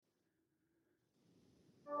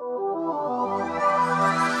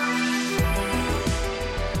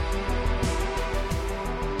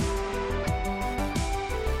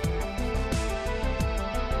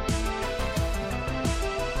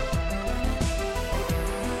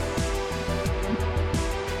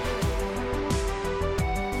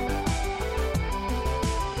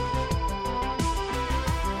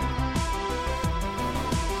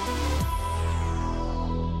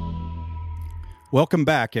Welcome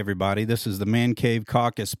back, everybody. This is the Man Cave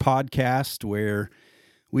Caucus podcast, where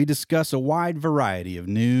we discuss a wide variety of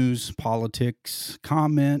news, politics,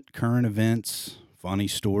 comment, current events, funny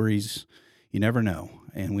stories. You never know,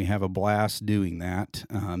 and we have a blast doing that.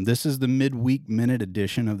 This is the Midweek Minute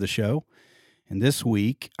edition of the show, and this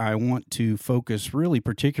week I want to focus really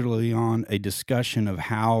particularly on a discussion of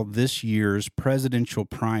how this year's presidential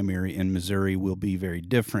primary in Missouri will be very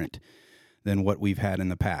different than what we've had in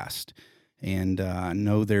the past. And I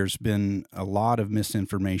know there's been a lot of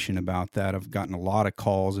misinformation about that. I've gotten a lot of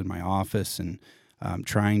calls in my office and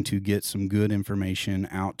trying to get some good information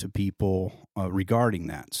out to people regarding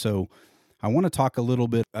that. So I want to talk a little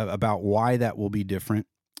bit about why that will be different,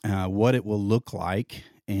 what it will look like,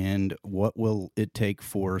 and what will it take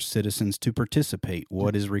for citizens to participate,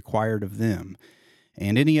 what is required of them,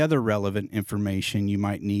 and any other relevant information you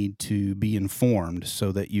might need to be informed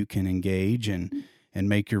so that you can engage and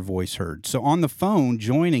make your voice heard. So on the phone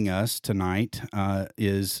joining us tonight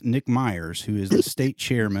is Nick Myers, who is the state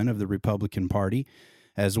chairman of the Republican Party,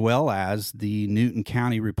 as well as the Newton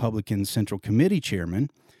County Republican Central Committee chairman,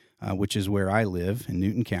 which is where I live in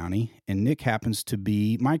Newton County. And Nick happens to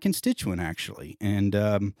be my constituent, actually,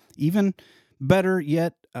 and even better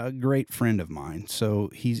yet, a great friend of mine. So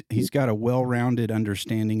he's got a well-rounded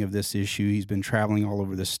understanding of this issue. He's been traveling all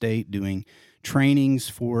over the state doing trainings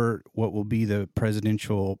for what will be the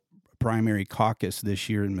presidential primary caucus this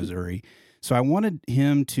year in Missouri. So I wanted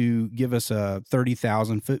him to give us a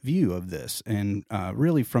 30,000-foot view of this and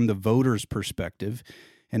really from the voters' perspective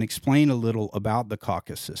and explain a little about the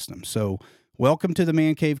caucus system. So welcome to the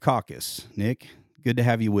Man Cave Caucus, Nick. Good to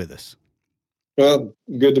have you with us. Well,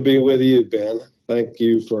 good to be with you, Ben. Thank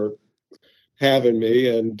you for having me.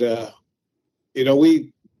 And,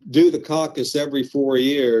 we do the caucus every 4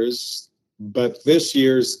 years. But this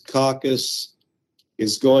year's caucus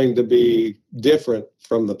is going to be different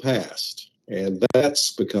from the past. And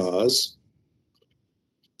that's because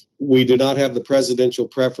we do not have the presidential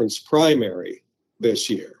preference primary this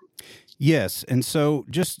year. Yes. And so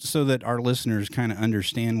just so that our listeners kind of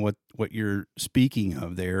understand what you're speaking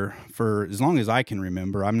of there, for as long as I can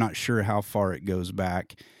remember, I'm not sure how far it goes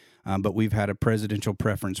back, but we've had a presidential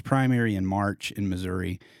preference primary in March in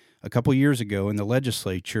Missouri. A couple years ago in the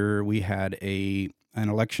legislature, we had an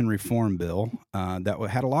election reform bill that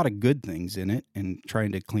had a lot of good things in it and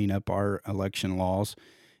trying to clean up our election laws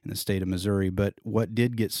in the state of Missouri. But what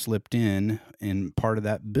did get slipped in part of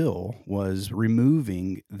that bill was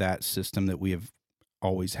removing that system that we have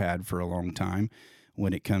always had for a long time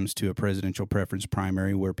when it comes to a presidential preference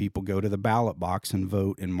primary where people go to the ballot box and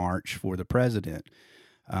vote in March for the president.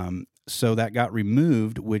 So that got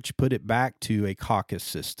removed, which put it back to a caucus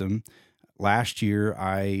system. Last year,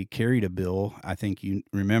 I carried a bill. I think you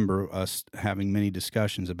remember us having many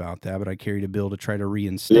discussions about that, but I carried a bill to try to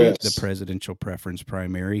reinstate the presidential preference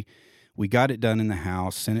primary. We got it done in the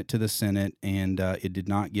House, sent it to the Senate, and it did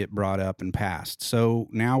not get brought up and passed. So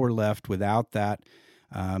now we're left without that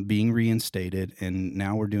being reinstated, and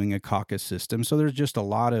now we're doing a caucus system. So there's just a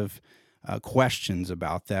lot of questions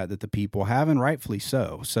about that the people have, and rightfully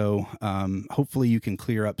so. So hopefully you can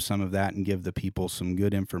clear up some of that and give the people some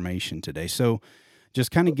good information today. So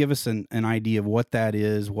just kind of give us an idea of what that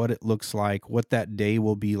is, what it looks like, what that day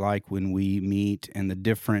will be like when we meet, and the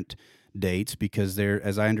different dates, because there,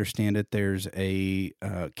 as I understand it, there's a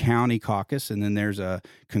county caucus, and then there's a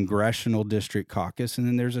congressional district caucus, and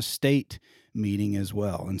then there's a state meeting as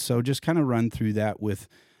well. And so just kind of run through that with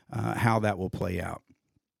how that will play out.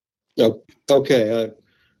 Okay.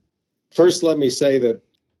 First, let me say that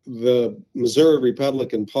the Missouri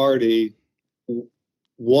Republican Party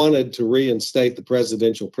wanted to reinstate the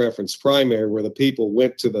presidential preference primary, where the people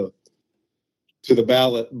went to the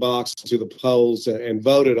ballot box, to the polls, and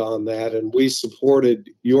voted on that. And we supported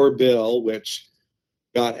your bill, which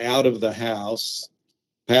got out of the House,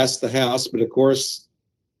 passed the House. But of course,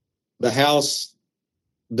 the House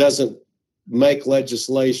doesn't make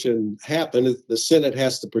legislation happen. The Senate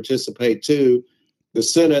has to participate too. The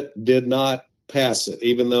Senate did not pass it,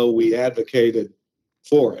 even though we advocated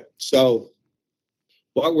for it. So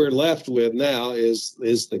what we're left with now is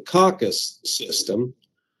the caucus system.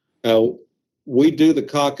 We do the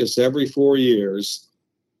caucus every 4 years,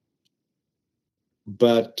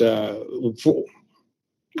 but to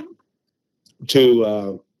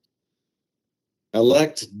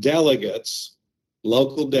elect delegates,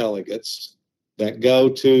 local delegates that go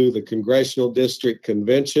to the congressional district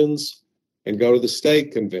conventions and go to the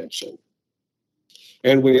state convention.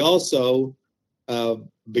 And we also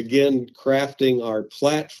begin crafting our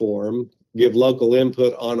platform, give local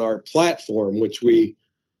input on our platform, which we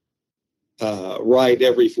write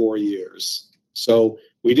every 4 years. So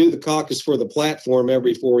we do the caucus for the platform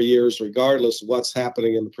every 4 years, regardless of what's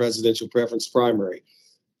happening in the presidential preference primary.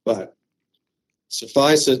 But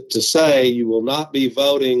suffice it to say, you will not be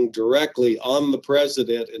voting directly on the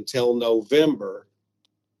president until November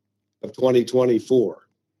of 2024.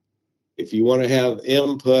 If you want to have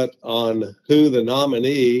input on who the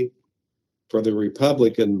nominee for the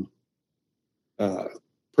Republican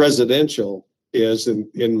presidential is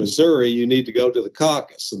in Missouri, you need to go to the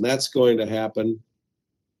caucus, and that's going to happen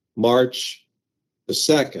March the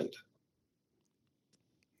 2nd.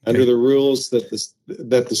 Under the rules that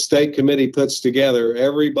the state committee puts together,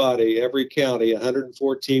 everybody, every county,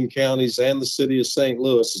 114 counties and the city of St.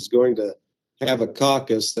 Louis is going to have a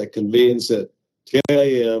caucus that convenes at 10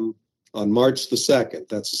 a.m. on March the 2nd.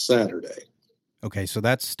 That's a Saturday. Okay, so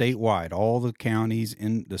that's statewide. All the counties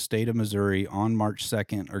in the state of Missouri on March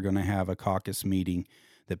 2nd are going to have a caucus meeting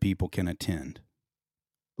that people can attend.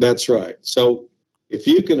 That's right. So if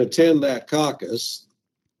you can attend that caucus,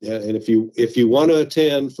 and if you want to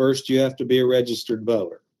attend, first you have to be a registered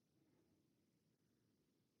voter.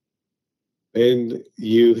 And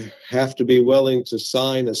you have to be willing to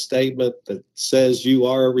sign a statement that says you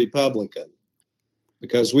are a Republican,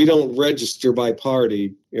 because we don't register by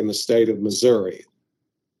party in the state of Missouri.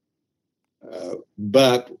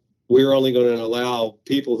 But we're only going to allow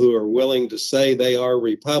people who are willing to say they are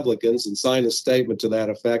Republicans and sign a statement to that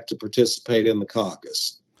effect to participate in the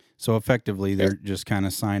caucus. So effectively, they're just kind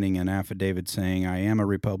of signing an affidavit saying, I am a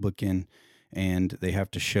Republican, and they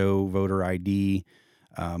have to show voter ID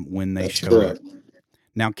when they show up.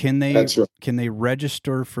 Now, can they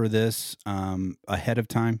register for this ahead of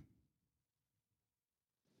time?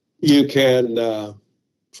 You can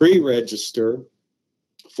pre-register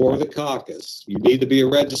for the caucus. You need to be a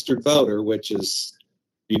registered voter, which is,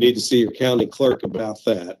 you need to see your county clerk about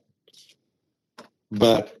that.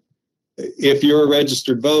 But if you're a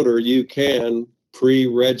registered voter, you can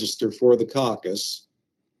pre-register for the caucus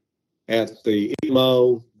at the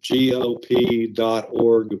mogop.org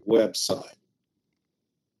website.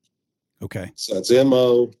 Okay. So it's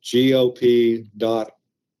mogop.org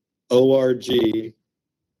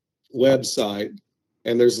website.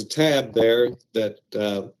 And there's a tab there that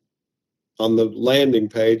on the landing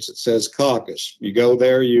page that says caucus. You go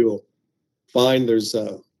there, you'll find there's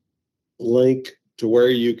a link to where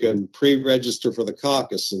you can pre-register for the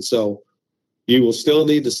caucus. And so you will still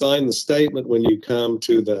need to sign the statement when you come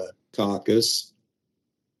to the caucus.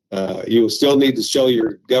 You will still need to show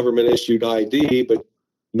your government-issued ID, but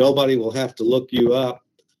nobody will have to look you up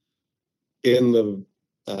in the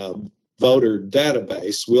voter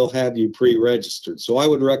database. We'll have you pre-registered. So I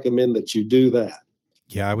would recommend that you do that.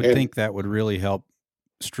 Yeah, I would think that would really help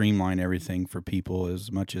streamline everything for people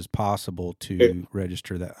as much as possible to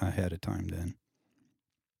register that ahead of time then.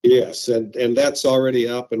 Yes, and that's already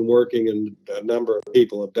up and working, and a number of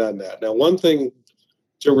people have done that. Now, one thing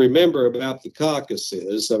to remember about the caucus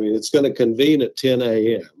is, I mean, it's going to convene at 10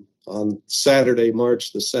 a.m. on Saturday,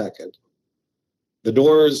 March the 2nd. The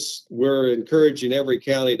doors, we're encouraging every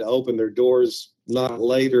county to open their doors not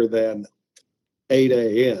later than 8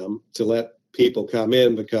 a.m. to let people come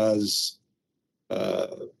in, because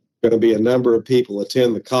going to be a number of people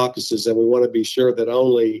attend the caucuses, and we want to be sure that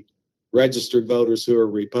only registered voters who are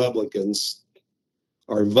Republicans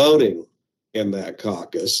are voting in that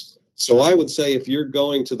caucus. So I would say if you're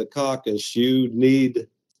going to the caucus, you need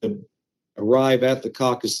to arrive at the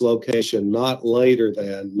caucus location not later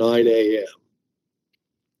than 9 a.m.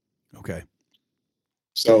 Okay.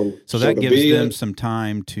 So that gives them some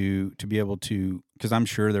time to be able to, because I'm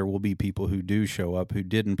sure there will be people who do show up who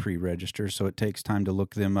didn't pre-register, so it takes time to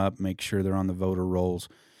look them up, make sure they're on the voter rolls,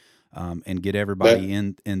 and get everybody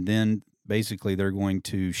in, and then basically they're going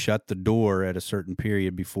to shut the door at a certain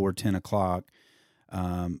period before 10 o'clock.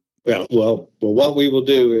 Well, what we will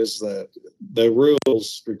do is that the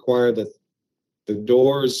rules require that the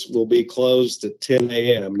doors will be closed at 10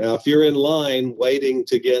 a.m. Now, if you're in line waiting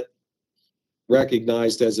to get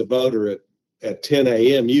recognized as a voter at 10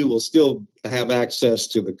 a.m., you will still have access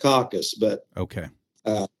to the caucus, but okay.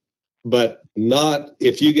 But not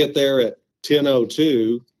if you get there at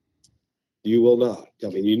 10:02. You will not. I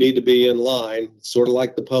mean, you need to be in line, sort of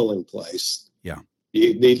like the polling place. Yeah.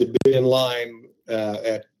 You need to be in line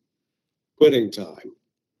at quitting time.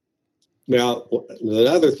 Now,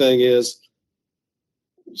 another thing is,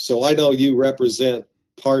 so I know you represent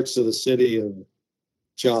parts of the city of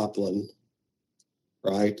Joplin,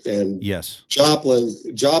 right? And yes,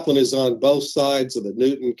 Joplin is on both sides of the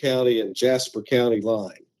Newton County and Jasper County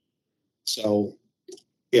line. So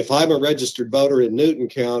if I'm a registered voter in Newton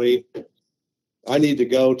County, I need to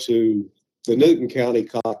go to the Newton County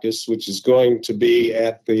Caucus, which is going to be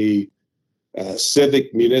at the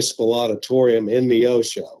Civic Municipal Auditorium in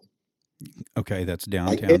Neosho. Okay, that's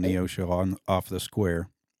downtown Neosho off the square.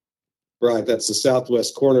 Right, that's the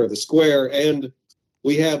southwest corner of the square. And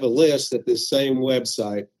we have a list at this same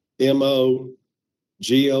website, mogop.org.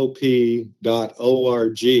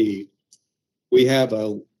 We have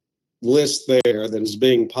a list there that is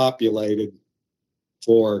being populated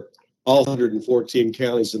for all 114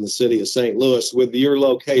 counties in the city of St. Louis with your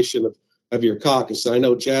location of your caucus. I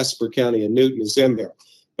know Jasper County and Newton is in there.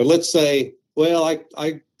 But let's say, well,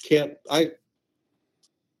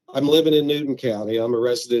 I'm living in Newton County. I'm a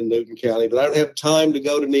resident in Newton County, but I don't have time to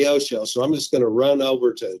go to Neosho. So I'm just going to run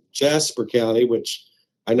over to Jasper County, which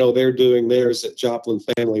I know they're doing theirs at Joplin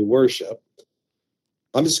Family Worship.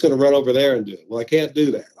 I'm just going to run over there and do it. Well, I can't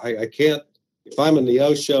do that. I can't. If I'm a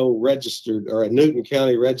Neosho registered or a Newton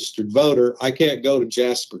County registered voter, I can't go to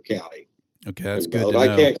Jasper County. Okay, that's good vote. to know.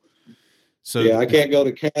 I can't go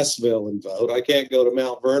to Cassville and vote. I can't go to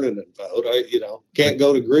Mount Vernon and vote. Can't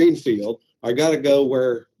go to Greenfield. I got to go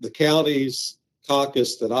where the county's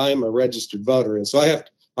caucus that I'm a registered voter in. So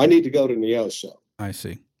I need to go to Neosho. I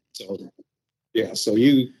see. So, yeah. So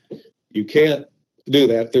you can't do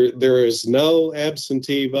that. There is no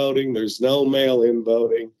absentee voting. There's no mail-in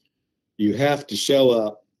voting. You have to show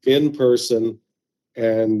up in person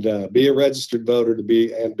and be a registered voter to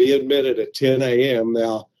be admitted at 10 a.m.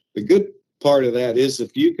 Now, the good part of that is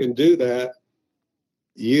if you can do that,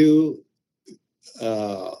 you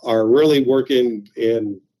are really working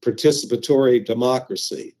in participatory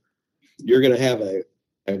democracy. You're going to have a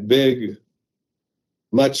big,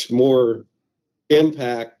 much more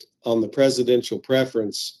impact on the presidential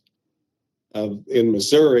preference in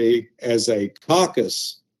Missouri as a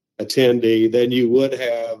caucus attendee than you would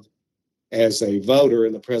have as a voter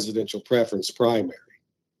in the presidential preference primary.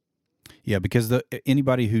 Yeah, because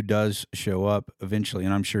anybody who does show up eventually,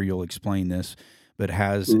 and I'm sure you'll explain this, but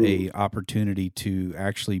has a opportunity to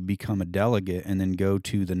actually become a delegate and then go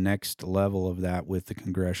to the next level of that with the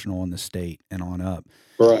congressional and the state and on up.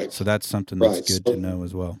 Right. So that's something that's good to know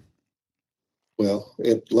as well. Well,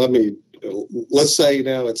 let's say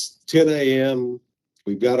now it's 10 a.m.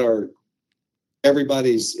 We've got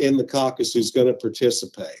everybody's in the caucus who's going to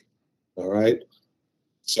participate. All right.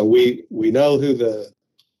 So we know who's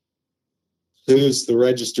the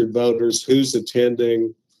registered voters, who's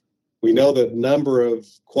attending. We know the number of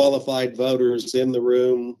qualified voters in the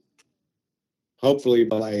room, hopefully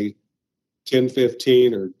by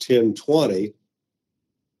 10:15 or 10:20.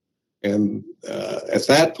 And at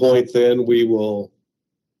that point, then we'll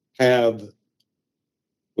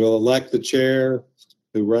elect the chair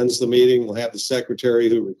who runs the meeting. We'll have the secretary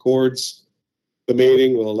who records the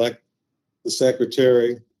meeting. We'll elect the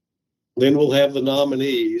secretary. Then we'll have the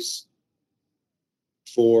nominees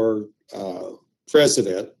for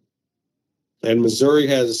president. And Missouri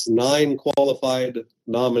has 9 qualified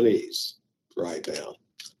nominees right now.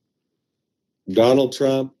 Donald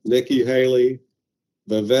Trump, Nikki Haley,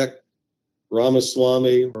 Vivek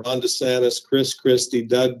Ramaswamy, Ron DeSantis, Chris Christie,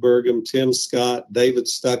 Doug Burgum, Tim Scott, David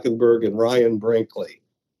Stuckenberg, and Ryan Binkley.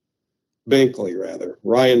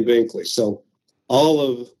 So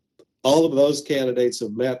all of those candidates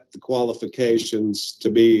have met the qualifications to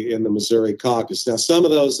be in the Missouri caucus. Now, some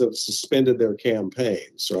of those have suspended their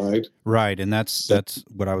campaigns, right? Right, and that's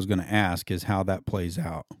what I was going to ask is how that plays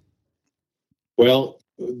out. Well,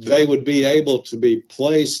 they would be able to be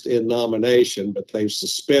placed in nomination, but they've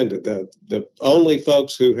suspended. The only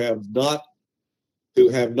folks who have not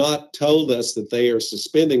told us that they are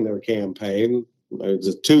suspending their campaign,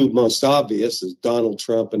 the 2 most obvious is Donald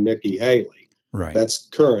Trump and Nikki Haley. Right. That's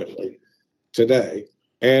currently today.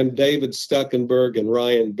 And David Stuckenberg and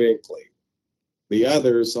Ryan Binkley.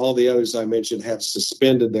 All the others I mentioned have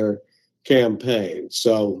suspended their campaign.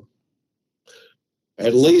 So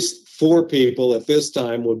at least 4 people at this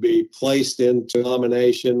time would be placed into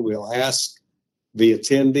nomination. We'll ask the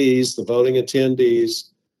voting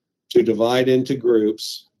attendees, to divide into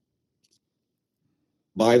groups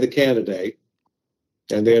by the candidate.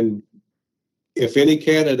 And then if any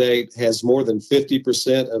candidate has more than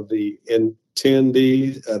 50% of the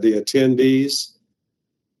attendees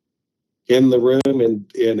in the room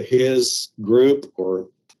in his group or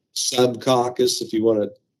sub-caucus, if you want to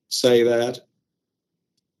say that,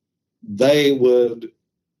 they would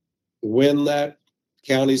win that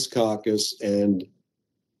county's caucus, and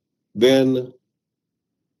then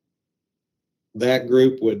that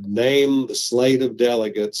group would name the slate of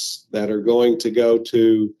delegates that are going to go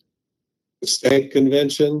to the state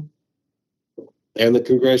convention and the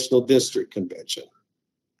congressional district convention.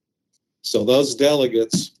 So those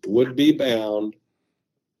delegates would be bound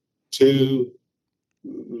to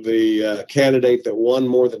the candidate that won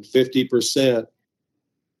more than 50%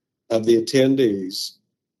 of the attendees.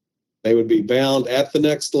 They would be bound at the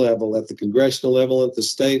next level, at the congressional level, at the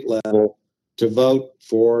state level, to vote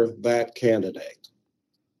for that candidate.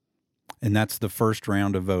 And that's the first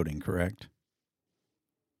round of voting, correct?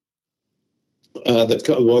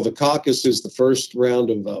 The caucus is the first round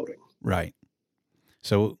of voting. Right.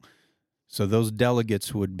 So those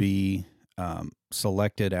delegates would be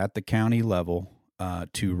selected at the county level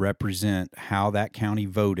to represent how that county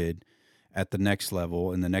voted at the next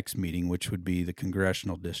level in the next meeting, which would be the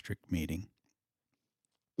congressional district meeting.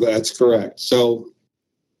 That's correct. So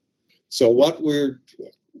you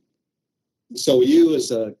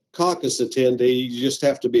as a caucus attendee, you just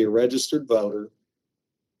have to be a registered voter.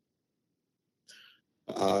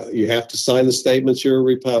 You have to sign the statements you're a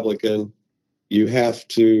Republican. You have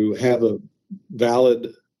to have a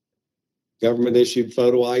valid government-issued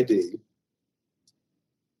photo ID.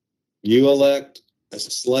 You elect a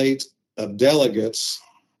slate of delegates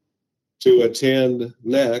to attend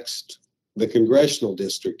next the congressional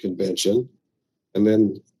district convention, and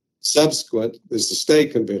then subsequent is the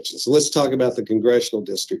state convention. So let's talk about the congressional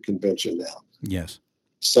district convention now. Yes.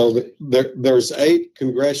 So there's 8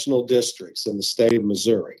 congressional districts in the state of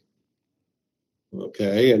Missouri.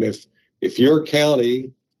 Okay, and if your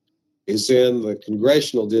county is in the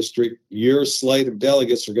congressional district, your slate of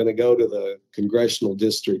delegates are going to go to the congressional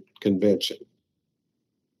district convention.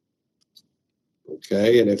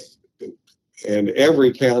 Okay, and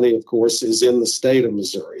every county, of course, is in the state of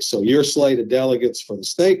Missouri. So your slate of delegates for the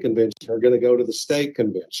state convention are going to go to the state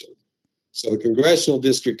convention. So the congressional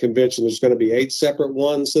district convention, there's going to be 8 separate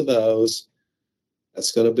ones of those.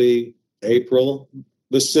 That's going to be April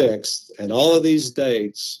the 6th. And all of these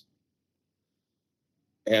dates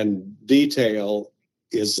and detail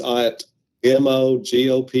is at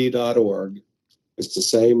mogop.org. It's the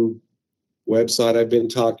same website I've been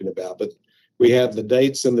talking about, but we have the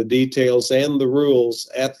dates and the details and the rules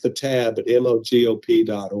at the tab at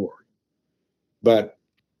mogop.org. But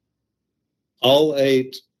all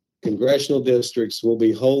 8 congressional districts will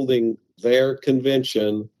be holding their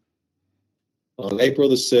convention on April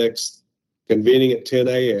the 6th, convening at 10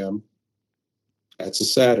 a.m. That's a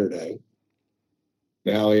Saturday.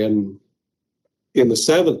 Now, in the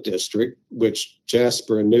 7th district, which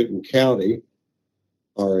Jasper and Newton County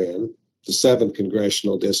are in, the 7th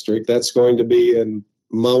congressional district, that's going to be in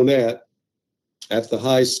Monette at the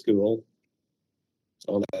high school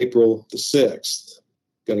on April the 6th.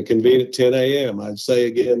 Going to convene at 10 a.m. I'd say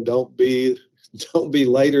again, don't be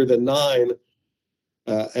later than 9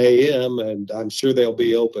 a.m. and I'm sure they'll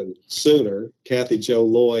be open sooner. Kathy Jo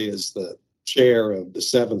Loy is the chair of the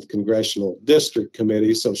 7th Congressional District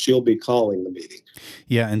Committee, so she'll be calling the meeting.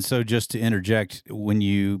 Yeah, and so just to interject, when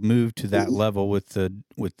you move to that level with the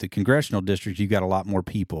congressional district, you've got a lot more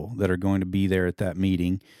people that are going to be there at that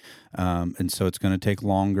meeting, and so it's going to take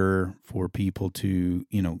longer for people to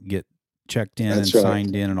get checked in and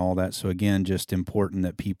signed in and all that. So again, just important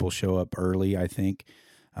that people show up early, I think,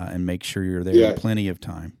 and make sure you're there plenty of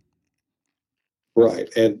time. Right,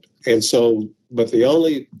 and so, but the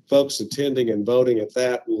only folks attending and voting at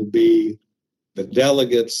that will be the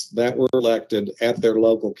delegates that were elected at their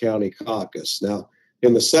local county caucus. Now,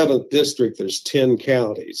 in the 7th district, there's 10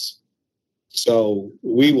 counties. So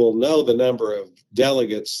we will know the number of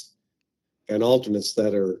delegates and alternates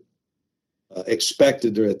that are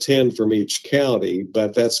expected to attend from each county,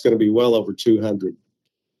 but that's going to be well over 200,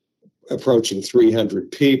 approaching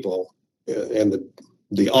 300 people. And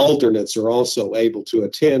the alternates are also able to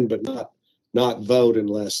attend, but not vote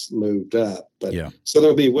unless moved up. But so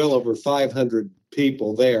there'll be well over 500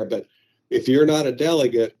 people there. But if you're not a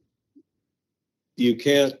delegate, you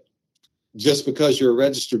can't, just because you're a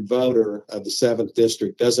registered voter of the 7th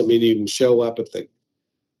district doesn't mean you can show up at the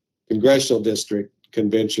congressional district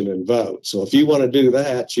convention and vote. So if you want to do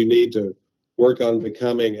that, you need to work on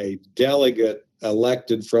becoming a delegate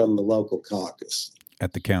elected from the local caucus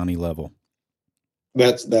At the county level.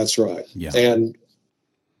 That's right. Yeah. And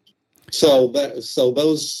so they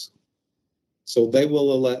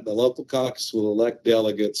will elect, the local caucus will elect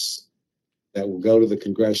delegates that will go to the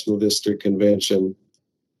congressional district convention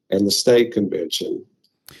and the state convention.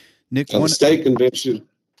 Nick, the state convention,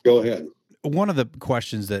 go ahead. One of the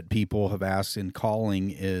questions that people have asked in calling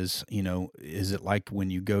is, is it like when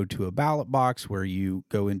you go to a ballot box where you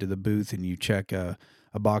go into the booth and you check a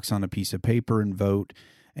box on a piece of paper and vote?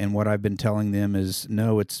 And what I've been telling them is,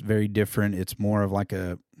 no, it's very different. It's more of like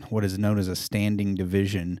what is known as a standing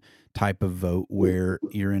division type of vote, where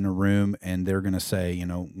you're in a room and they're going to say,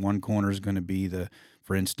 one corner is going to be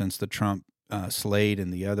for instance, the Trump slate,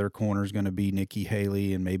 and the other corner is going to be Nikki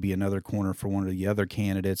Haley, and maybe another corner for one of the other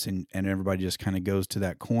candidates, and everybody just kind of goes to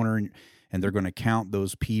that corner, and they're going to count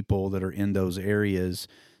those people that are in those areas.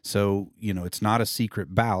 So, it's not a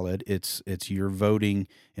secret ballot. It's you're voting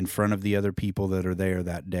in front of the other people that are there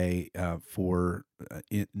that day for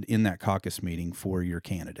in that caucus meeting for your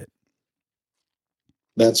candidate.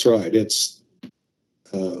 That's right. It's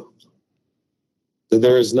there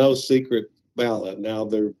is no secret ballot. Now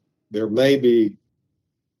there may be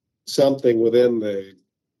something within the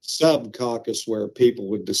sub caucus where people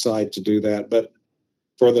would decide to do that, but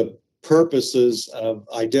for the purposes of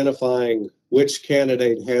identifying which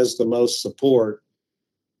candidate has the most support,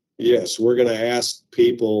 yes, we're going to ask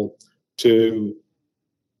people to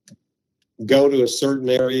go to a certain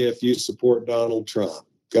area if you support Donald Trump.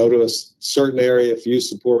 Go to a certain area if you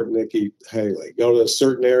support Nikki Haley. Go to a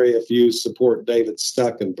certain area if you support David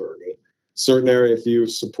Stuckenberg. A certain area if you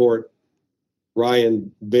support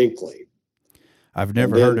Ryan Binkley. I've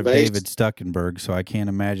never heard of David Stuckenberg, so I can't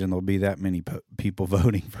imagine there'll be that many people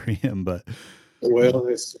voting for him. But well,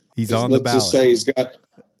 he's on the ballot. Let's just say he's got.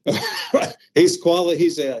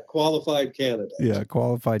 He's a qualified candidate. Yeah,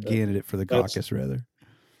 qualified candidate for the caucus, rather.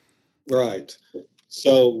 Right.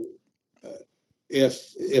 So,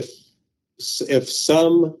 if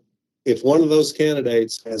one of those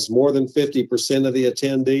candidates has more than 50% of the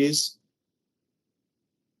attendees,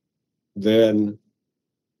 then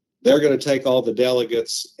they're going to take all the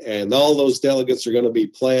delegates, and all those delegates are going to be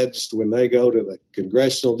pledged when they go to the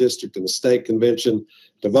congressional district and the state convention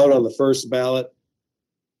to vote on the first ballot,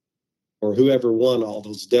 or whoever won all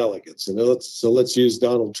those delegates. And let's use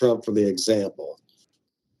Donald Trump for the example.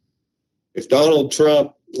 If Donald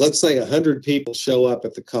Trump, let's say 100 people show up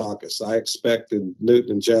at the caucus, I expect in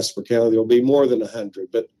Newton and Jasper County there'll be more than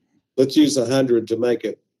 100, but let's use 100 to make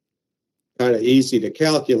it kind of easy to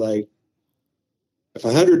calculate. If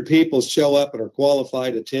 100 people show up and are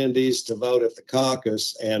qualified attendees to vote at the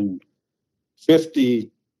caucus, and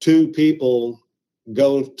 52 people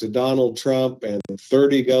go to Donald Trump and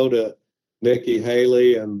 30 go to Nikki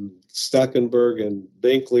Haley, and Stuckenberg and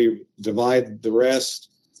Binkley divide the rest,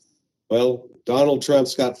 well, Donald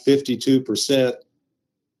Trump's got 52%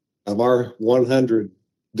 of our 100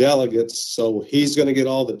 delegates, so he's going to get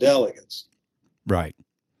all the delegates. Right.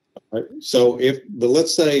 So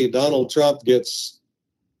let's say Donald Trump gets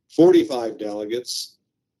 45 delegates,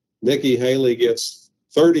 Nikki Haley gets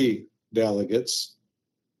 30 delegates,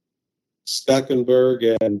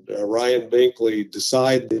 Stuckenberg and Ryan Binkley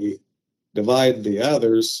divide the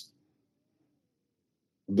others,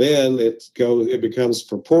 then it becomes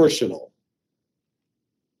proportional.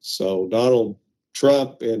 So Donald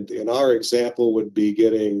Trump, in our example, would be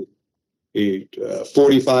getting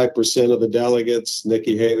 45% of the delegates.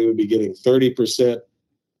 Nikki Haley would be getting 30%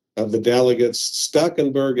 of the delegates.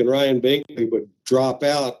 Stuckenberg and Ryan Binkley would drop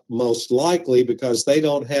out most likely because they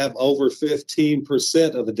don't have over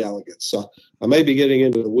 15% of the delegates. So I may be getting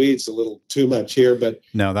into the weeds a little too much here, but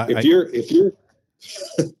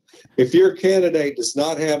if your candidate does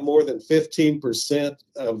not have more than 15%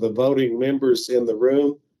 of the voting members in the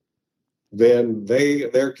room, then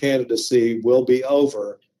their candidacy will be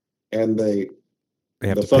over, and they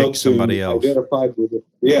have to pick somebody else. Identified with it,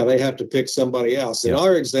 they have to pick somebody else. In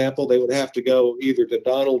our example, they would have to go either to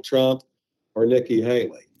Donald Trump or Nikki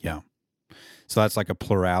Haley. Yeah. So that's like a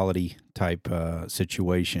plurality type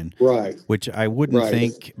situation, right? Which I wouldn't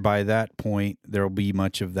think by that point there'll be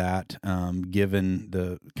much of that, given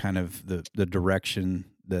the kind of the direction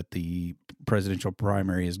that the presidential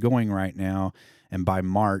primary is going right now. And by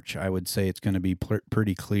March, I would say it's going to be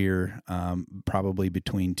pretty clear, probably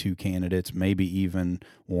between two candidates, maybe even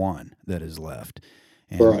one that is left.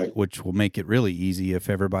 And which will make it really easy if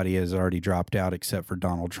everybody has already dropped out except for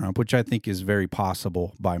Donald Trump, which I think is very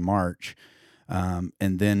possible by March.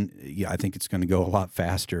 And then, I think it's going to go a lot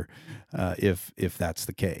faster if that's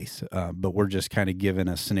the case. But we're just kind of given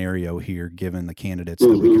a scenario here, given the candidates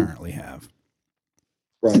that we currently have.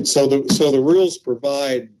 Right. So the rules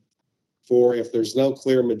provide for, if there's no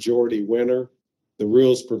clear majority winner, the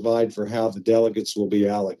rules provide for how the delegates will be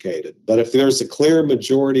allocated. But if there's a clear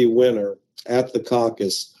majority winner at the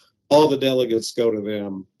caucus, all the delegates go to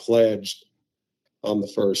them pledged on the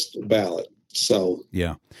first ballot. So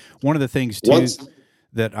one of the things too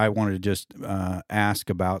that I wanted to just ask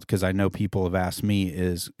about, because I know people have asked me,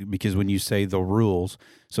 is because when you say the rules,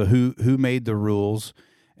 so who made the rules,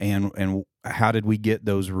 and how did we get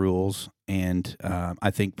those rules? And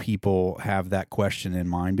I think people have that question in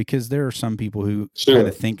mind because there are some people who kind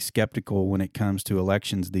of think skeptical when it comes to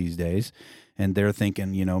elections these days. And they're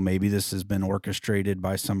thinking, maybe this has been orchestrated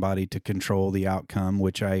by somebody to control the outcome,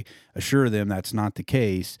 which I assure them that's not the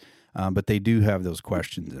case. But they do have those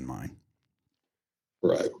questions in mind.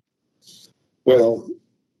 Right. Well,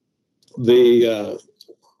 the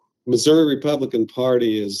Missouri Republican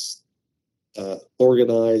Party is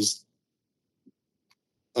organized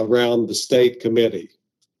around the state committee.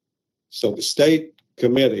 So the state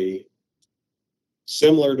committee,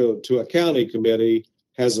 similar to a county committee,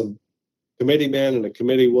 has a committee man and a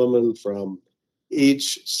committee woman from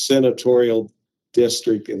each senatorial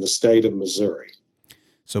district in the state of Missouri.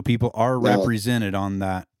 So people are represented on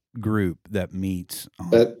that group that meets.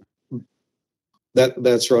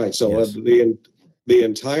 That's right. So yes. The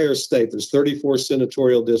entire state, there's 34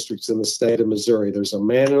 senatorial districts in the state of Missouri. There's a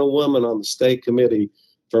man and a woman on the state committee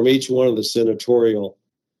from each one of the senatorial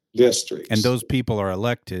districts. And those people are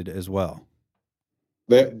elected as well.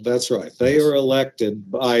 That's right. They are elected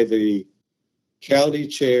by the county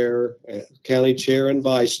chair and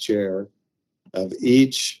vice chair of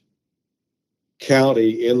each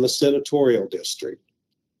county in the senatorial district.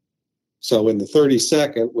 So in the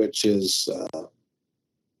 32nd, which is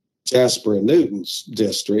Jasper and Newton's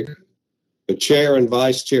district, the chair and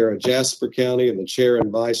vice chair of Jasper County and the chair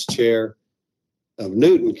and vice chair of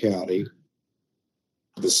Newton County,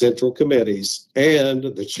 the central committees, and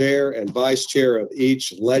the chair and vice chair of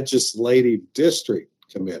each legislative district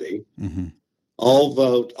committee,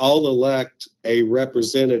 all elect a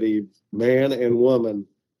representative, man and woman,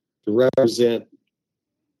 to represent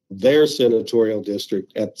their senatorial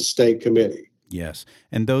district at the state committee. Yes.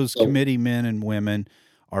 And those committee men and women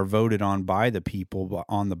are voted on by the people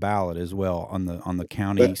on the ballot as well on the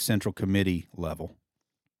county central committee level.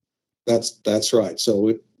 That's right.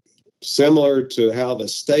 So similar to how the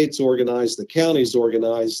state's organized, the county's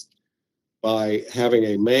organized by having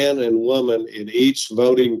a man and woman in each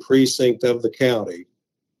voting precinct of the county,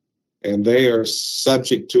 and they are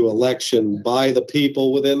subject to election by the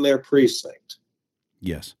people within their precinct.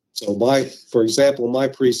 Yes. So for example, my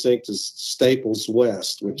precinct is Staples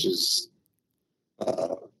West, which is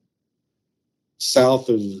south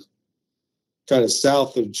of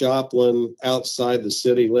Joplin, outside the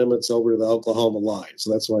city limits over to the Oklahoma line.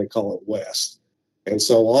 So that's why I call it West. And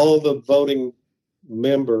so all of the voting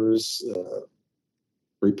members,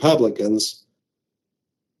 Republicans,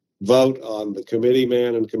 vote on the committee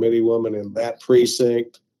man and committee woman in that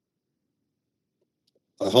precinct.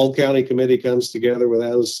 The whole county committee comes together with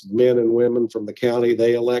those men and women from the county.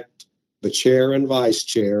 They elect the chair and vice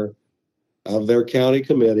chair of their county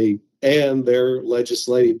committee and their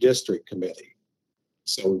legislative district committee.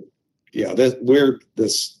 So, yeah, this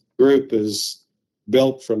group is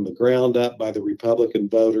built from the ground up by the Republican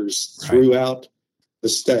voters throughout the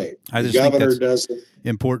state. I just think that's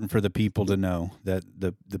important for the people to know that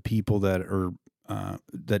the people that are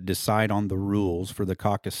that decide on the rules for the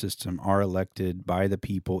caucus system are elected by the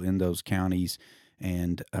people in those counties,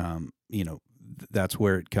 and that's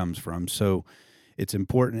where it comes from. So it's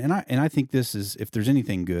important, and I think this is, if there's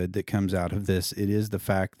anything good that comes out of this, it is the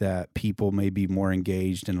fact that people may be more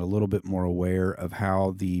engaged and a little bit more aware of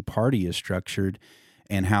how the party is structured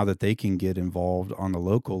and how that they can get involved on the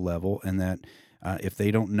local level, and that if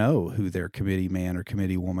they don't know who their committee man or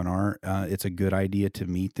committee woman are, it's a good idea to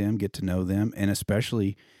meet them, get to know them, and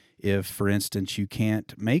especially if, for instance, you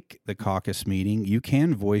can't make the caucus meeting, you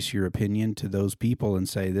can voice your opinion to those people and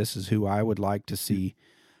say, this is who I would like to see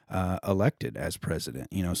elected as president,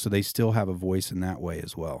 so they still have a voice in that way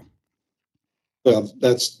as well. Well,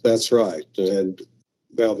 that's right. And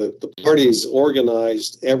now the party's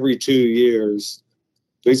organized every 2 years.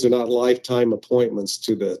 These are not lifetime appointments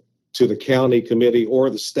to the county committee or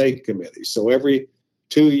the state committee. So every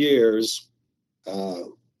 2 years,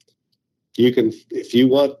 you can, if you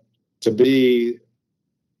want to be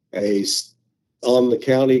on the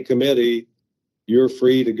county committee, you're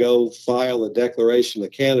free to go file a declaration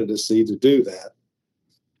of candidacy to do that.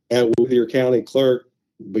 And with your county clerk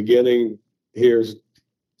beginning here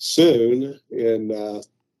soon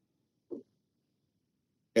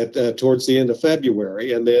towards the end of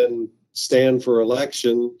February, and then stand for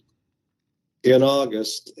election in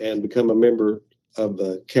August and become a member of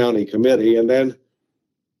the county committee, and then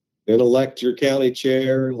elect your county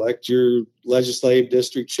chair, elect your legislative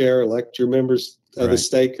district chair, elect your members of the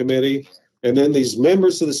state committee. And then these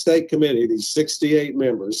members of the state committee, these 68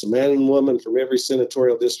 members, a man and woman from every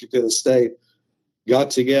senatorial district in the state, got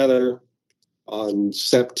together on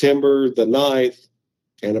September the 9th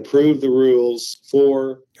and approved the rules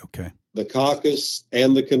for the caucus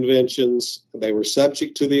and the conventions, they were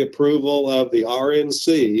subject to the approval of the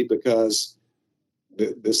RNC, because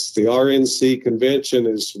the RNC convention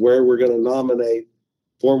is where we're going to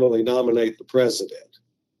formally nominate the president.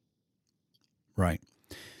 Right.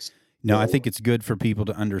 No, I think it's good for people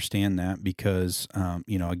to understand that, because,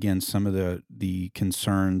 again, some of the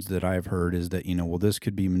concerns that I've heard is that, well, this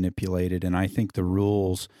could be manipulated. And I think the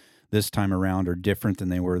rules this time around are different than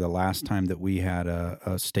they were the last time that we had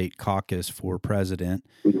a state caucus for president,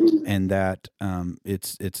 and that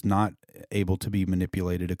it's not able to be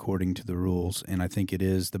manipulated according to the rules. And I think it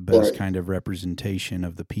is the best kind of representation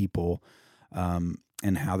of the people,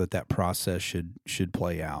 and how that process should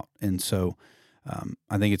play out. And so,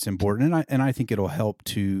 I think it's important, and I think it'll help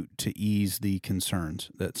to ease the concerns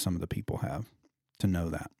that some of the people have, to know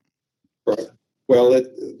that. Right. Well,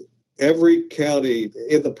 every county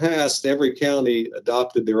in the past, every county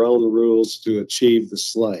adopted their own rules to achieve the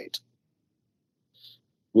slate.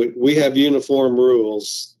 We have uniform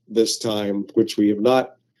rules this time, which we have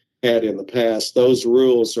not had in the past. Those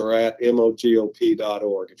rules are at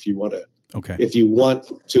mogop.org if you want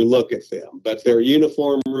to look at them. But they're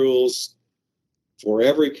uniform rules for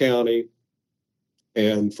every county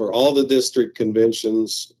and for all the district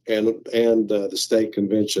conventions and the state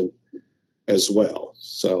convention as well.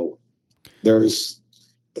 So there's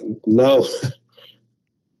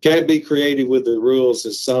can't be creative with the rules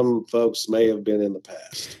as some folks may have been in the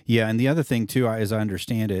past. Yeah, and the other thing too, as I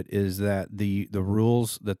understand it, is that the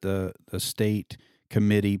rules that the state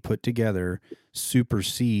committee put together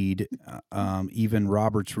supersede even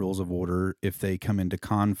Robert's Rules of Order if they come into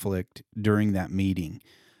conflict during that meeting.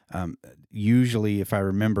 Usually, if I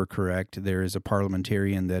remember correct, there is a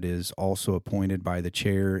parliamentarian that is also appointed by the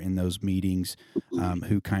chair in those meetings,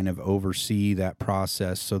 who kind of oversee that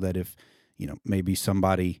process, so that if maybe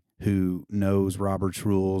somebody who knows Robert's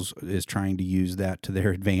rules is trying to use that to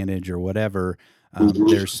their advantage or whatever,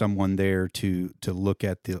 there's someone there to look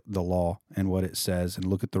at the law and what it says, and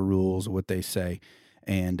look at the rules, what they say,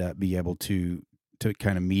 and be able to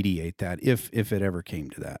kind of mediate that if it ever came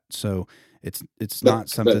to that. So it's not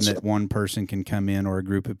something that one person can come in, or a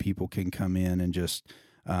group of people can come in and just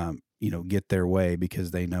get their way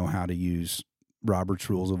because they know how to use Robert's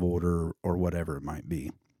Rules of Order or whatever it might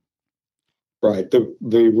be. Right.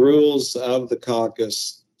 The rules of the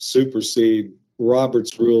caucus supersede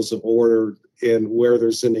Robert's Rules of Order in where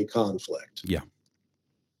there's any conflict. Yeah.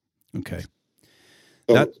 Okay.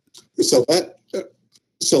 So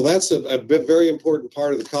that's a very important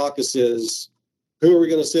part of the caucus is who are we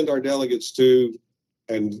going to send our delegates to,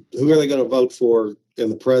 and who are they going to vote for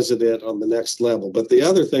in the president on the next level. But the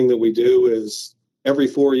other thing that we do is every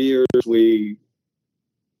 4 years we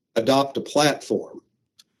adopt a platform.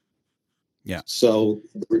 Yeah. So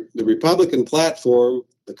the Republican platform,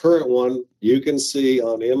 the current one, you can see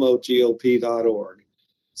on mogop.org.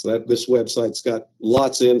 So this website's got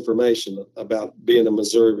lots of information about being a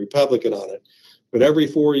Missouri Republican on it. But every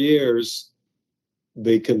 4 years,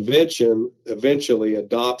 the convention eventually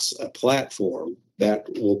adopts a platform that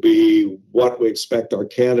will be what we expect our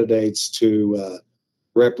candidates to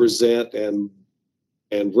represent and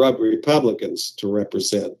Republicans to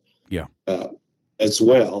represent. Yeah. As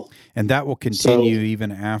well. And that will continue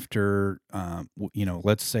even after,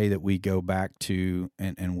 let's say that we go back to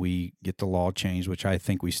and we get the law changed, which I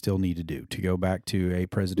think we still need to do, to go back to a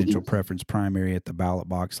presidential preference primary at the ballot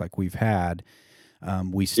box like we've had.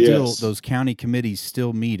 Those county committees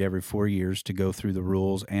still meet every 4 years to go through the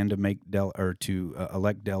rules and to make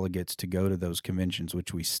elect delegates to go to those conventions,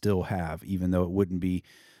 which we still have, even though it wouldn't be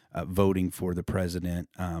voting for the president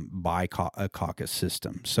by a caucus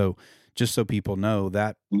system. So just so people know,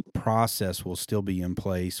 that process will still be in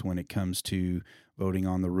place when it comes to voting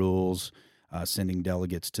on the rules, sending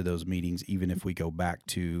delegates to those meetings, even if we go back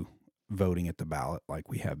to voting at the ballot like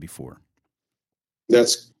we have before.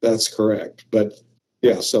 That's correct. But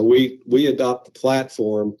yeah, so we adopt the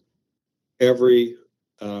platform every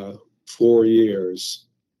 4 years.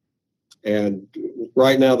 And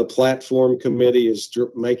right now the platform committee is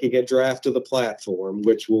making a draft of the platform,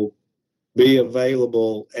 which will be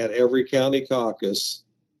available at every county caucus.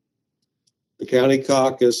 The county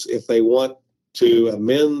caucus, if they want to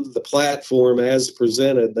amend the platform as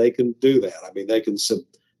presented, they can do that. I mean, they can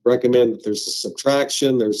recommend that there's a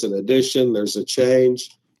subtraction, there's an addition, there's a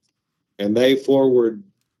change, and they forward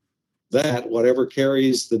that. Whatever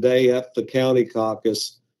carries the day at the county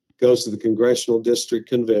caucus goes to the Congressional District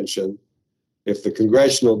Convention. If the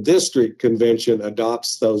Congressional District Convention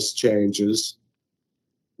adopts those changes,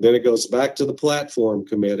 then it goes back to the platform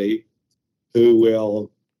committee, who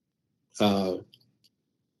will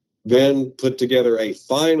then put together a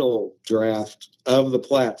final draft of the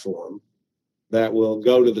platform that will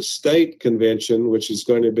go to the state convention, which is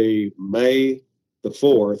going to be May the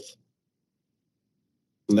 4th.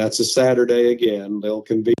 And that's a Saturday again. They'll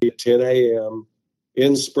convene at 10 a.m.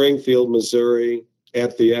 in Springfield, Missouri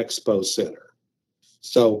at the Expo Center.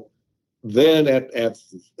 So then at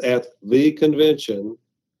the convention,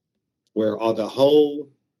 where all the whole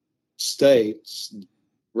states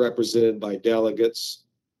represented by delegates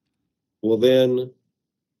will then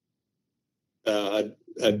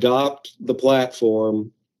adopt the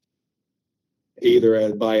platform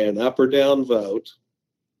either by an up or down vote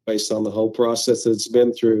based on the whole process that it's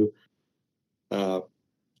been through.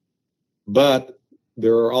 But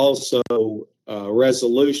there are also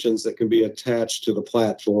resolutions that can be attached to the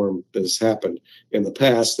platform that has happened in the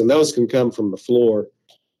past, and those can come from the floor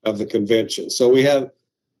of the convention. So we have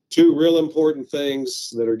two real important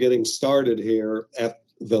things that are getting started here at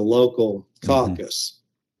the local caucus.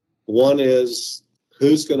 One is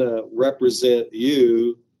who's going to represent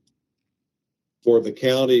you for the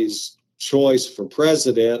county's choice for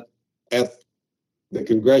president at the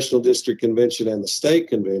congressional district convention and the state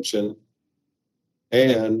convention,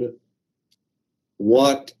 and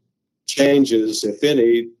what changes, if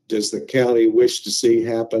any, does the county wish to see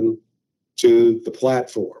happen to the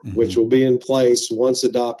platform, which will be in place once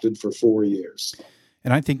adopted for 4 years.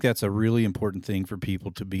 And I think that's a really important thing for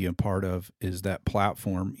people to be a part of, is that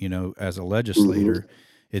platform. You know, as a legislator,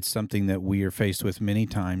 it's something that we are faced with many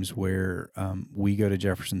times where we go to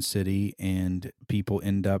Jefferson City and people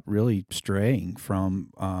end up really straying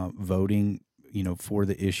from voting, you know, for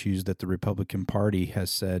the issues that the Republican Party has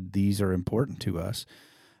said these are important to us.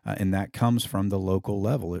 And that comes from the local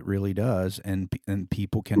level. It really does. And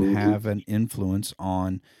people can have an influence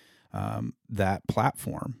on that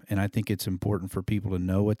platform. And I think it's important for people to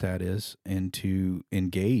know what that is and to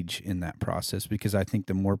engage in that process, because I think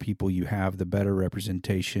the more people you have, the better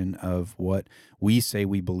representation of what we say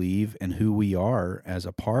we believe and who we are as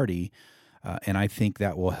a party. And I think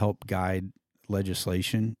that will help guide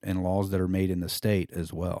legislation and laws that are made in the state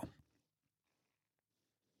as well.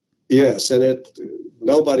 Yes, and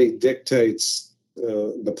nobody dictates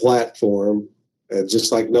the platform,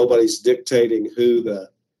 just like nobody's dictating who the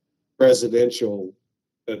presidential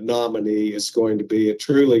nominee is going to be. It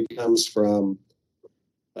truly comes from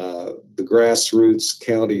the grassroots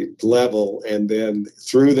county level, and then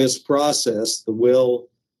through this process, the will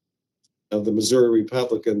of the Missouri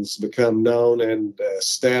Republicans become known and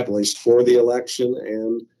established for the election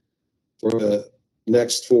and for the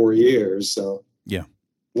next 4 years. So, yeah.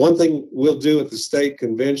 One thing we'll do at the state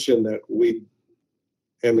convention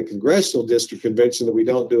and the congressional district convention that we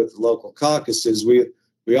don't do at the local caucus is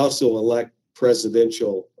we also elect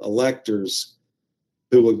presidential electors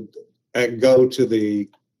who would go to the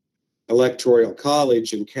electoral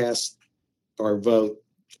college and cast our vote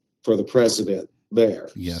for the president there.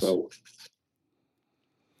 Yes. So,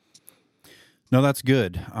 no, that's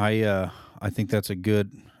good. I think that's a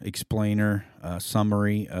good explainer,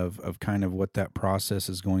 summary of kind of what that process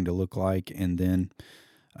is going to look like. And then,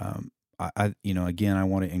 again, I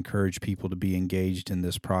want to encourage people to be engaged in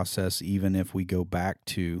this process, even if we go back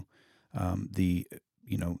to the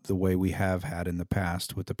way we have had in the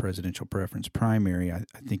past with the presidential preference primary. I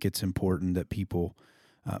think it's important that people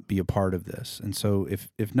be a part of this. And so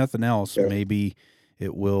if nothing else, maybe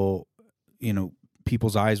it will,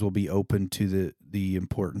 people's eyes will be open to the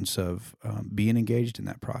importance of being engaged in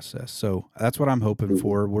that process. So that's what I'm hoping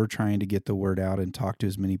for. We're trying to get the word out and talk to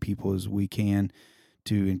as many people as we can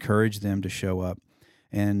to encourage them to show up.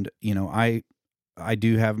 And, I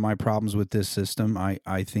do have my problems with this system.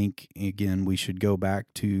 I think, again, we should go back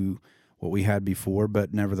to what we had before,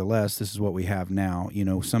 but nevertheless, this is what we have now.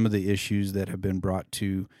 Some of the issues that have been brought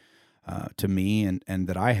to me and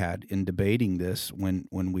that I had in debating this when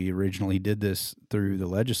we originally did this through the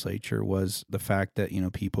legislature was the fact that,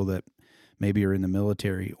 people that maybe are in the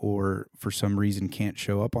military or for some reason can't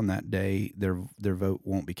show up on that day, their vote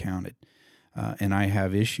won't be counted. And I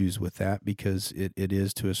have issues with that because it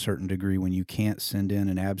is to a certain degree when you can't send in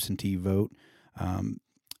an absentee vote,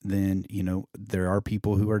 then, there are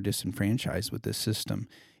people who are disenfranchised with this system,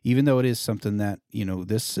 even though it is something that,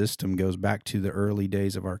 this system goes back to the early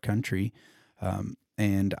days of our country.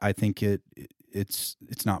 And I think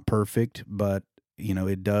it's not perfect, but,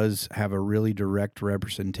 it does have a really direct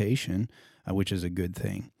representation, which is a good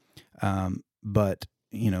thing. But,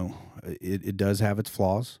 it does have its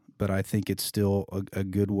flaws. But I think it's still a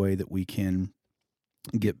good way that we can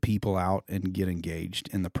get people out and get engaged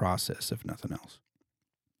in the process, if nothing else.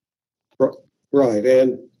 Right.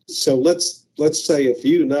 And So let's say if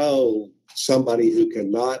you know somebody who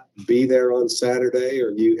cannot be there on Saturday,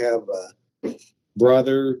 or you have a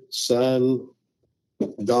brother, son,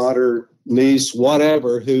 daughter, niece,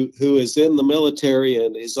 whatever, who is in the military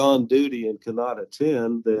and is on duty and cannot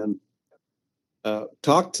attend, then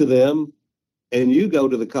talk to them, and you go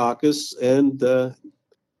to the caucus and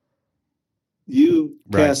you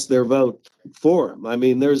cast their vote for them. I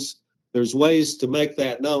mean, there's ways to make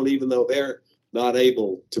that known, even though they're not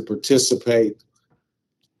able to participate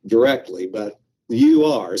directly, but you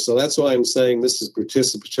are. So that's why I'm saying this is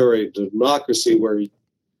participatory democracy, where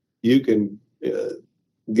you can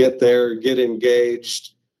get there, get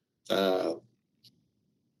engaged,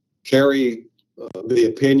 carry the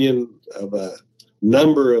opinion of a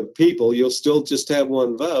number of people. You'll still just have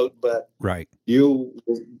one vote, but you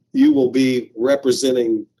will be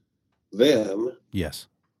representing them. Yes.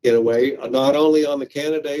 In a way, not only on the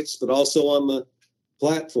candidates, but also on the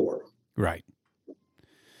platform. Right.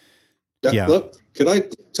 Yeah. Look, could I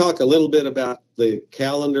talk a little bit about the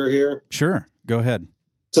calendar here? Sure. Go ahead.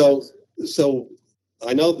 So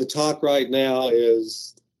I know the talk right now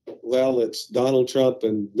is, well, it's Donald Trump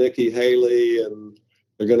and Nikki Haley, and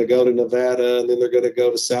they're going to go to Nevada, and then they're going to go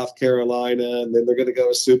to South Carolina, and then they're going to go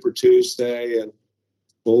to Super Tuesday. And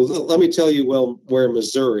well, let me tell you, where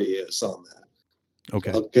Missouri is on that.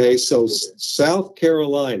 Okay. So South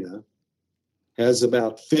Carolina has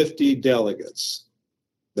about 50 delegates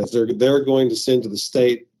that they're going to send to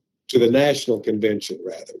the national convention,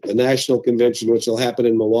 the national convention, which will happen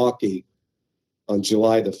in Milwaukee on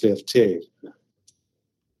July the 15th.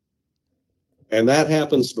 And that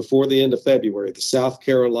happens before the end of February, the South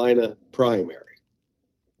Carolina primary.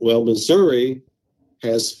 Well, Missouri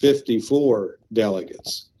has 54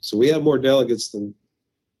 delegates. So we have more delegates than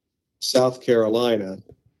South Carolina.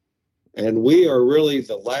 And we are really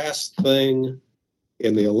the last thing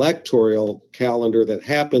in the electoral calendar that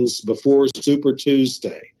happens before Super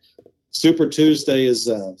Tuesday. Super Tuesday is,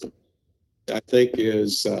 I think,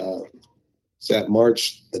 is that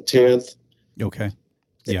March the 10th? Okay.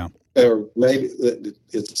 Yeah. Or maybe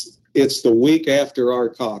it's the week after our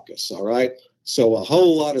caucus. All right. So a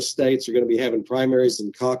whole lot of states are going to be having primaries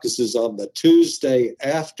and caucuses on the Tuesday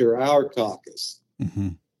after our caucus. Mm-hmm.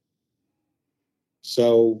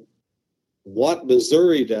 So what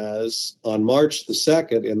Missouri does on March the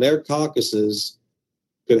 2nd in their caucuses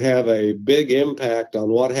could have a big impact on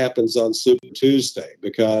what happens on Super Tuesday,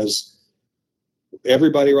 because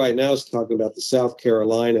everybody right now is talking about the South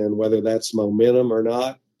Carolina and whether that's momentum or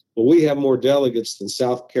not. Well, we have more delegates than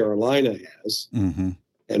South Carolina has. Mm-hmm.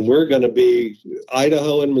 And we're going to be,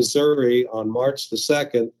 Idaho and Missouri on March the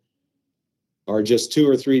 2nd are just 2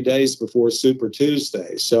 or 3 days before Super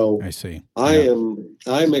Tuesday. So I see.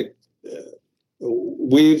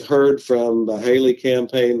 We've heard from the Haley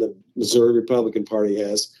campaign, the Missouri Republican Party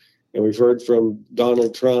has, and we've heard from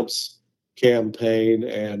Donald Trump's campaign,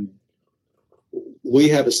 and we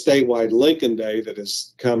have a statewide Lincoln Day that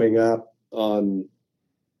is coming up on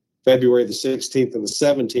February the 16th and the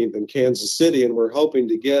 17th in Kansas City, and we're hoping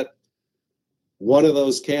to get one of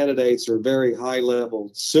those candidates or very high-level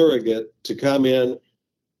surrogate to come in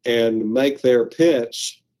and make their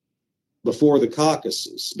pitch before the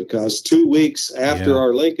caucuses, because 2 weeks after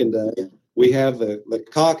our Lincoln Day, we have the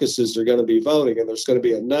caucuses are going to be voting, and there's going to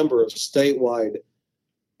be a number of statewide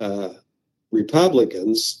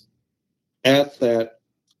Republicans at that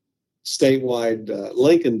statewide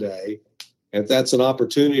Lincoln Day. And that's an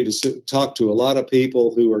opportunity to talk to a lot of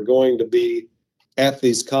people who are going to be at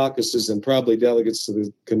these caucuses and probably delegates to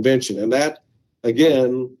the convention. And that,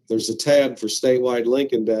 again, there's a tab for statewide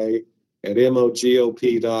Lincoln Day at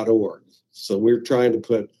mogop.org. So we're trying to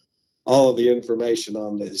put all of the information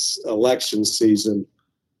on this election season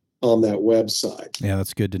on that website. Yeah,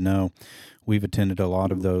 that's good to know. We've attended a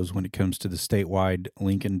lot of those when it comes to the statewide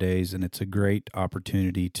Lincoln Days, and it's a great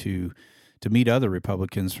opportunity to meet other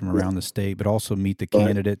Republicans from around the state, but also meet the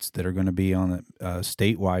candidates that are going to be on the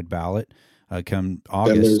statewide ballot come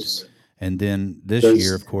August. And then this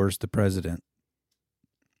year, of course, the president.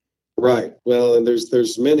 Right. Well, and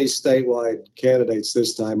there's many statewide candidates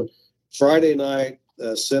this time. Friday night,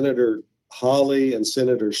 Senator Hawley and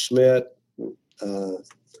Senator Schmidt,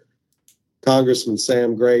 Congressman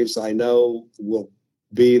Sam Graves, I know, will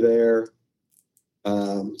be there.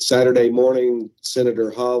 Saturday morning,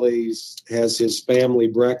 Senator Hawley has his family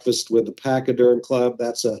breakfast with the Pachyderm Club.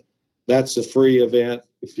 That's a free event.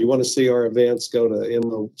 If you want to see our events, go to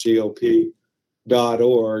mogop.org.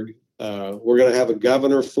 We're going to have a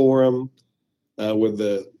governor forum with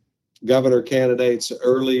the governor candidates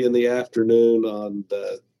early in the afternoon on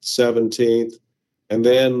the 17th. And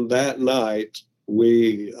then that night,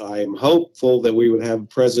 I'm hopeful that we would have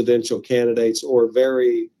presidential candidates or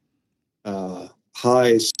very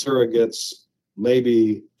high surrogates,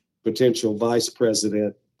 maybe potential vice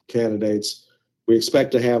president candidates. We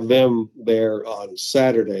expect to have them there on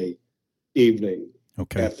Saturday evening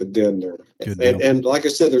at the dinner. And like I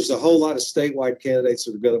said, there's a whole lot of statewide candidates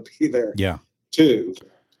that are going to be there too.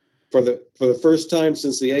 For the first time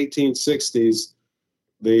since the 1860s,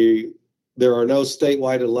 there are no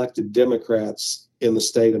statewide elected Democrats in the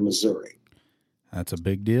state of Missouri. That's a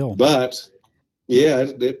big deal. But yeah,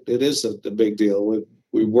 it is a big deal.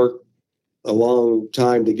 We worked a long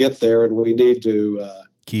time to get there, and we need to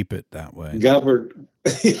keep it that way. Govern.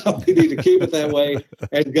 We need to keep it that way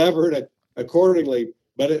and govern it accordingly.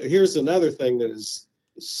 But here's another thing that is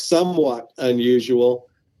somewhat unusual.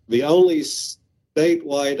 The only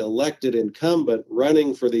statewide elected incumbent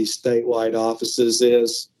running for these statewide offices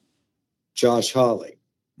is Josh Hawley.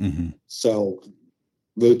 Mm-hmm. So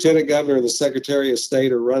the lieutenant governor and the secretary of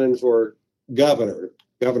state are running for governor.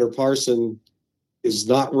 Governor Parson is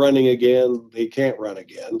not running again. He can't run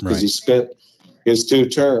again because he spent his 2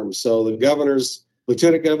 terms. So the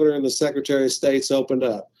lieutenant governor and the secretary of state's opened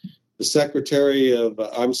up. The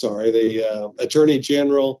attorney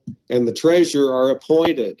general and the treasurer are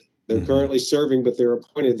appointed. They're currently serving, but they're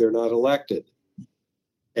appointed. They're not elected.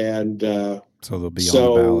 And so they'll be on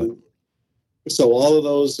the ballot. So all of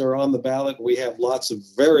those are on the ballot. We have lots of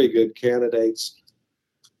very good candidates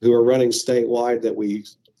who are running statewide that we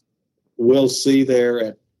will see there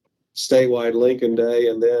at statewide Lincoln Day.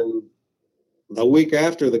 And then a week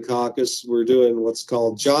after the caucus, we're doing what's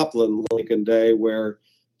called Joplin Lincoln Day, where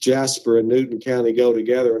Jasper and Newton County go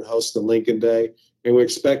together and host the Lincoln Day. And we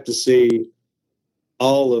expect to see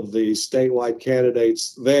all of the statewide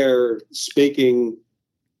candidates there speaking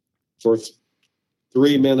for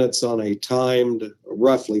 3 minutes on a timed,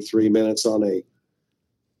 roughly 3 minutes on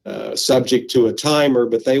a subject to a timer,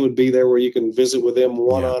 but they would be there where you can visit with them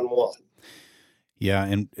one-on-one. Yeah,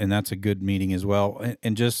 and that's a good meeting as well.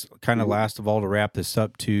 And just kind of last of all, to wrap this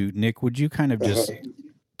up too, Nick, would you kind of just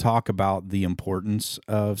talk about the importance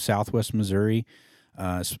of Southwest Missouri,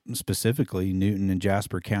 specifically Newton and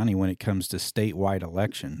Jasper County, when it comes to statewide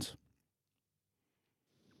elections?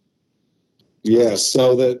 Yes,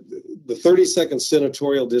 so the 32nd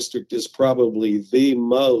Senatorial District is probably the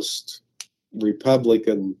most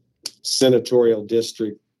Republican senatorial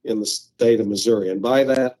district in the state of Missouri. And by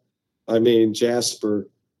that, I mean Jasper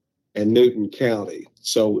and Newton County.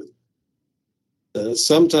 So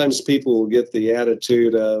sometimes people will get the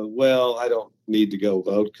attitude of, well, I don't need to go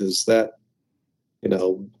vote because that,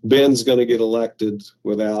 Ben's going to get elected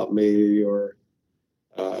without me, or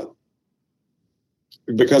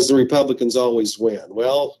because the Republicans always win.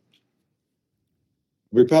 Well,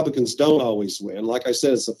 Republicans don't always win. Like I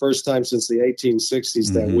said, it's the first time since the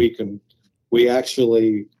 1860s that we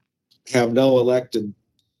actually have no elected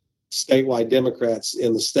statewide Democrats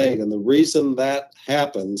in the state. And the reason that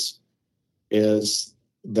happens is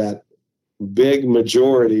that big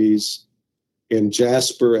majorities in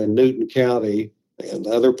Jasper and Newton County and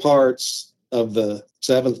other parts of the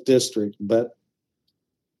 7th district, but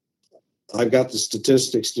I've got the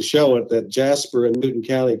statistics to show it, that Jasper and Newton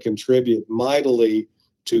County contribute mightily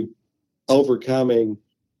to overcoming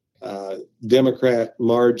Democrat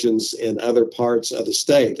margins in other parts of the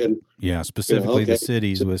state. And specifically the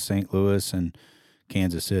cities with St. Louis and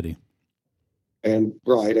Kansas City. And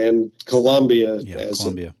Columbia,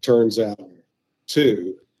 it turns out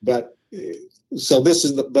too. But this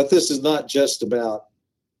is not just about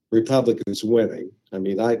Republicans winning. I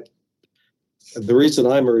mean, the reason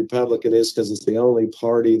I'm a Republican is because it's the only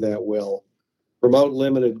party that will promote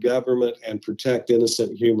limited government and protect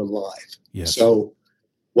innocent human life. Yes. So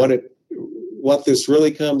what this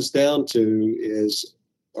really comes down to is,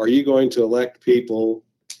 are you going to elect people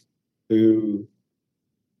who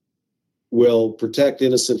will protect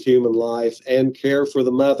innocent human life and care for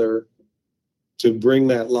the mother to bring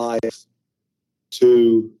that life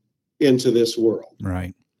into this world?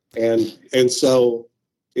 Right. And so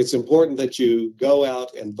it's important that you go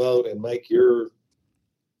out and vote and make your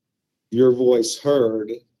voice heard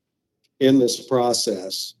in this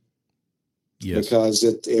process. Yes. Because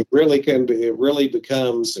it really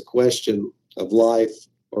becomes a question of life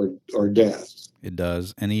or death. It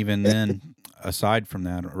does. And even then, aside from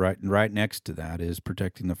that, right next to that is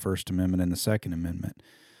protecting the First Amendment and the Second Amendment.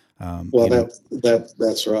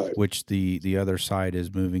 That's right. Which the other side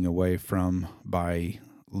is moving away from by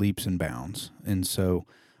leaps and bounds. And so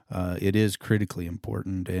it is critically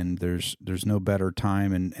important, and there's no better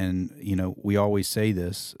time. And we always say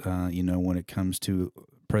this, when it comes to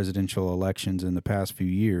presidential elections in the past few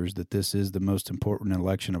years, that this is the most important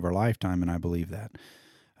election of our lifetime, and I believe that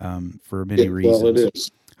for many reasons. Well, it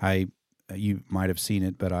is. You might have seen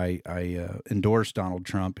it, but I endorsed Donald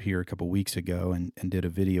Trump here a couple weeks ago and did a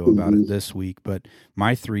video about it this week. But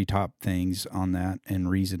my 3 top things on that and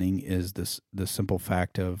reasoning is the simple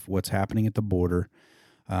fact of what's happening at the border,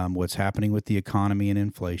 what's happening with the economy and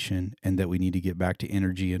inflation, and that we need to get back to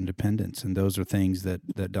energy independence. And those are things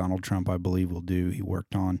that Donald Trump, I believe, will do. He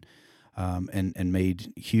worked on and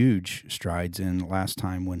made huge strides in last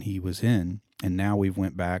time when he was in. And now we've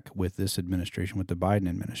went back with this administration, with the Biden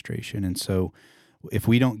administration. And so if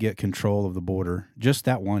we don't get control of the border, just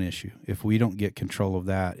that one issue, if we don't get control of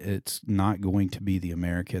that, it's not going to be the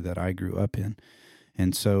America that I grew up in.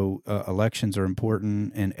 And so elections are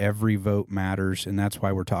important, and every vote matters. And that's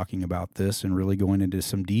why we're talking about this and really going into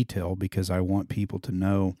some detail, because I want people to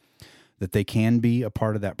know that they can be a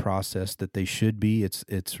part of that process, that they should be.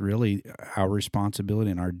 It's really our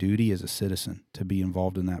responsibility and our duty as a citizen to be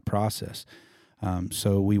involved in that process.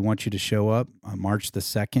 So we want you to show up on March the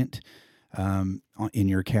 2nd in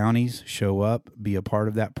your counties. Show up, be a part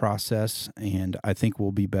of that process, and I think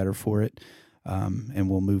we'll be better for it, and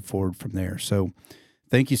we'll move forward from there. So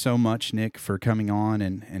thank you so much, Nick, for coming on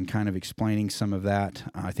and kind of explaining some of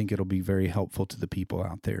that. I think it'll be very helpful to the people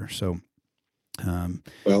out there. So,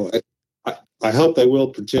 well, I hope they will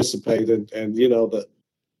participate, and you know,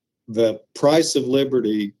 the price of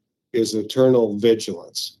liberty is eternal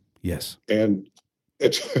vigilance. Yes. And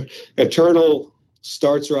eternal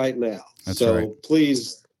starts right now. That's so right.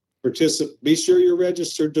 Please participate. Be sure you're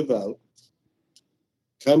registered to vote.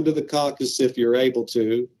 Come to the caucus if you're able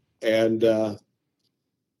to, and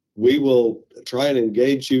we will try and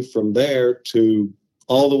engage you from there to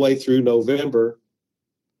all the way through November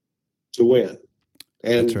to win.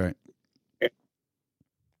 And that's right.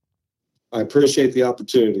 I appreciate the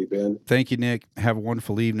opportunity, Ben. Thank you, Nick. Have a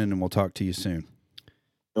wonderful evening, and we'll talk to you soon.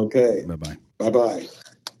 Okay. Bye-bye. Bye-bye.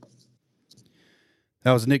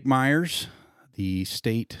 That was Nick Myers, the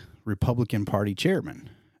state Republican Party chairman.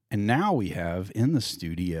 And now we have in the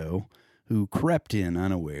studio, who crept in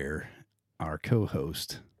unaware, our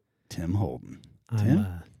co-host, Tim Holden. Tim?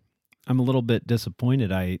 I'm a little bit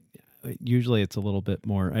disappointed. Usually it's a little bit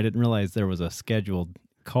more. I didn't realize there was a scheduled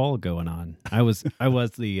call going on. I was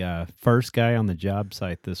the first guy on the job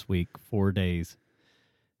site this week, 4 days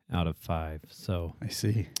out of 5. So I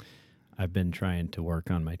see. I've been trying to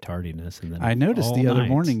work on my tardiness, and then I noticed the other night,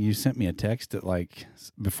 morning you sent me a text at like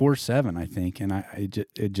before 7, I think, and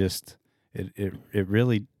it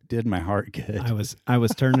really did my heart good. I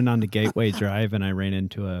was turning onto Gateway Drive, and I ran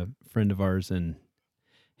into a friend of ours, and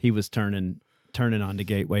he was turning onto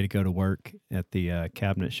Gateway to go to work at the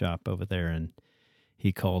cabinet shop over there, and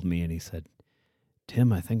he called me and he said,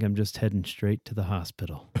 "Tim, I think I'm just heading straight to the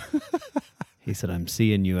hospital." He said, "I'm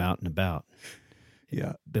seeing you out and about."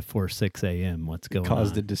 Yeah. Before 6 a.m. What's going on?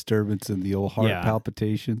 Caused a disturbance in the old heart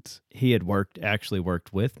palpitations. He had actually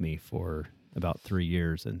worked with me for about 3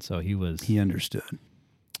 years, and so he understood.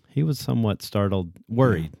 He was somewhat startled,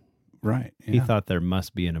 worried. Yeah. Right. Yeah. He thought there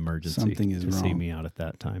must be an emergency Something is to wrong. see me out at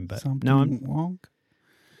that time. But Something no, I'm wrong.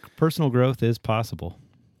 Personal growth is possible.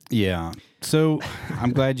 Yeah. So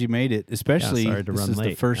I'm glad you made it, especially sorry to this run is late.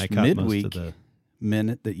 the first I caught most midweek of the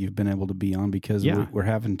minute that you've been able to be on, because we're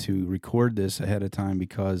having to record this ahead of time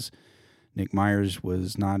because Nick Myers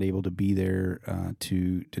was not able to be there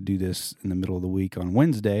to do this in the middle of the week on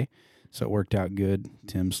Wednesday. So it worked out good.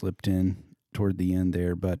 Tim slipped in toward the end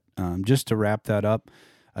there. But just to wrap that up,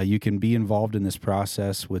 you can be involved in this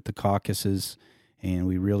process with the caucuses, and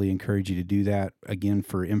we really encourage you to do that. Again,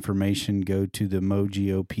 for information, go to the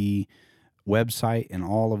MoGOP website, and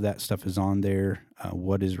all of that stuff is on there,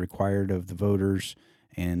 what is required of the voters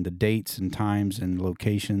and the dates and times and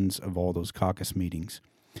locations of all those caucus meetings.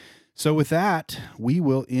 So with that, we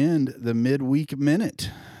will end the Midweek Minute,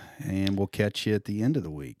 and we'll catch you at the end of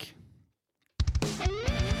the week.